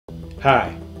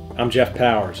Hi, I'm Jeff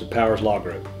Powers of Powers Law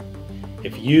Group.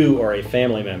 If you or a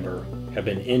family member have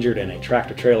been injured in a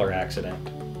tractor-trailer accident,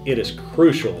 it is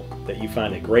crucial that you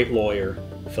find a great lawyer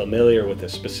familiar with the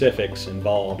specifics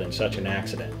involved in such an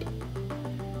accident.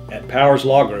 At Powers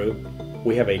Law Group,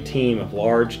 we have a team of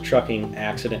large trucking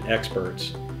accident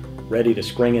experts ready to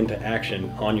spring into action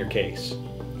on your case.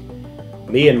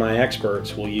 Me and my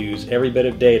experts will use every bit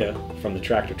of data from the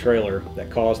tractor-trailer that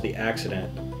caused the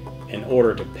accident in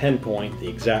order to pinpoint the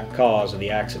exact cause of the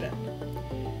accident.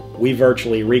 We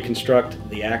virtually reconstruct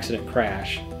the accident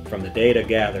crash from the data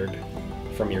gathered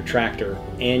from your tractor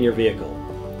and your vehicle.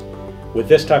 With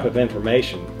this type of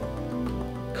information,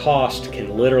 cost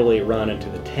can literally run into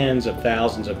the tens of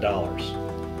thousands of dollars.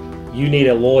 You need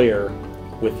a lawyer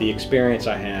with the experience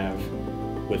I have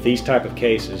with these type of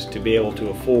cases to be able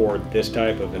to afford this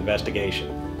type of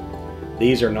investigation.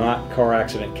 These are not car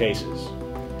accident cases,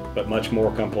 but much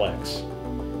more complex.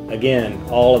 Again,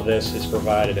 all of this is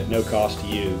provided at no cost to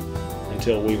you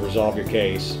until we resolve your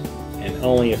case, and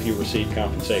only if you receive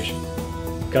compensation.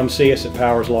 Come see us at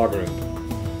Powers Law Group.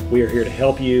 We are here to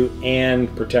help you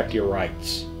and protect your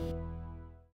rights.